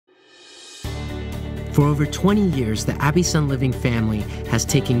For over 20 years, the Abbyson Living family has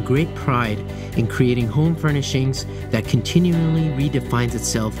taken great pride in creating home furnishings that continually redefines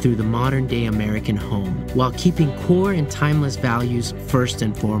itself through the modern-day American home, while keeping core and timeless values first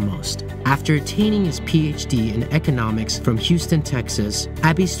and foremost. After attaining his PhD in economics from Houston, Texas,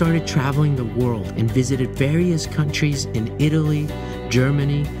 Abby started traveling the world and visited various countries in Italy,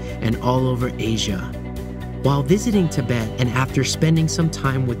 Germany, and all over Asia. While visiting Tibet and after spending some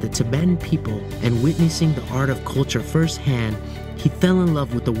time with the Tibetan people and witnessing the art of culture firsthand, he fell in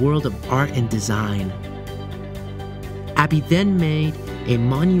love with the world of art and design. Abby then made a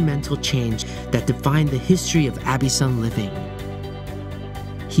monumental change that defined the history of Abbyson Living.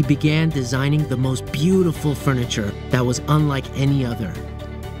 He began designing the most beautiful furniture that was unlike any other.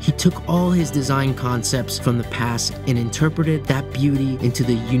 He took all his design concepts from the past and interpreted that beauty into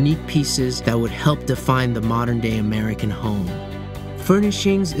the unique pieces that would help define the modern-day American home.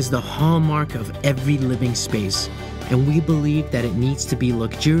 Furnishings is the hallmark of every living space, and we believe that it needs to be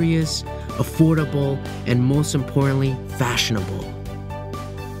luxurious, affordable, and most importantly, fashionable.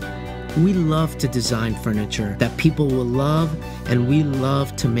 We love to design furniture that people will love, and we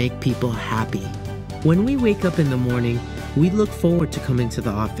love to make people happy. When we wake up in the morning, we look forward to coming to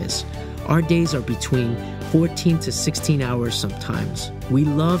the office. Our days are between 14 to 16 hours sometimes. We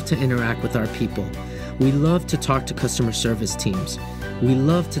love to interact with our people. We love to talk to customer service teams. We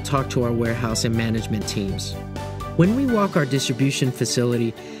love to talk to our warehouse and management teams. When we walk our distribution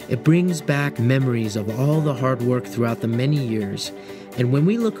facility, it brings back memories of all the hard work throughout the many years. And when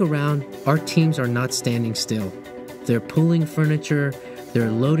we look around, our teams are not standing still. They're pulling furniture,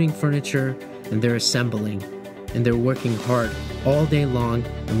 they're loading furniture, and they're assembling. And they're working hard all day long,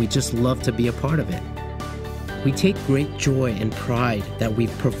 and we just love to be a part of it. We take great joy and pride that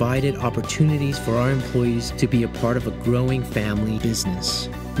we've provided opportunities for our employees to be a part of a growing family business.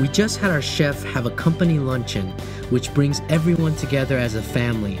 We just had our chef have a company luncheon, which brings everyone together as a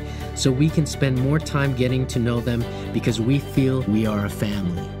family, so we can spend more time getting to know them because we feel we are a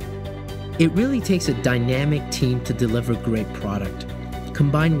family. It really takes a dynamic team to deliver great product.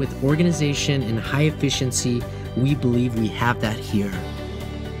 Combined with organization and high efficiency, we believe we have that here.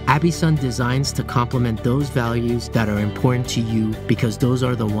 Abbyson designs to complement those values that are important to you because those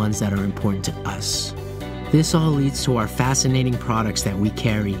are the ones that are important to us. This all leads to our fascinating products that we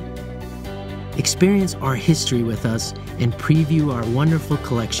carry. Experience our history with us and preview our wonderful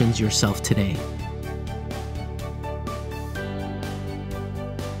collections yourself today.